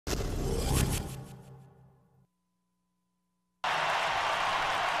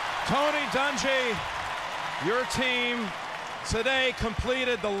Tony Dungy, your team today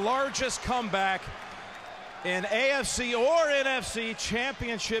completed the largest comeback in AFC or NFC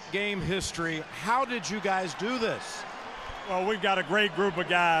championship game history. How did you guys do this? Well, we've got a great group of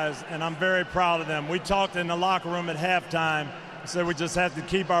guys, and I'm very proud of them. We talked in the locker room at halftime, said we just have to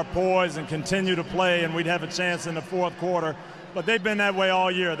keep our poise and continue to play, and we'd have a chance in the fourth quarter. But they've been that way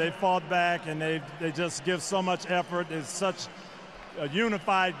all year. They fought back, and they just give so much effort. It's such a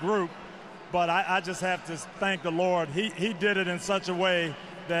unified group. But I just have to thank the Lord. He did it in such a way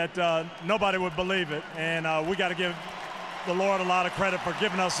that nobody would believe it. And we got to give the Lord a lot of credit for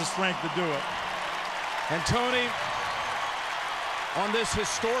giving us the strength to do it. And Tony, on this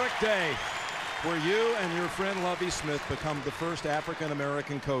historic day where you and your friend Lovie Smith become the first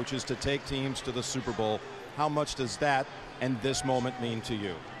African-American coaches to take teams to the Super Bowl, how much does that and this moment mean to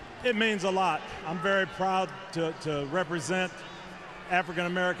you? It means a lot. I'm very proud to represent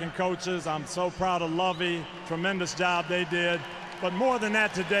African-American coaches. I'm so proud of Lovie. Tremendous job they did. But more than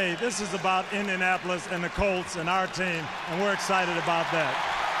that today, this is about Indianapolis and the Colts and our team, and we're excited about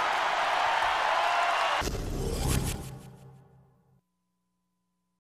that.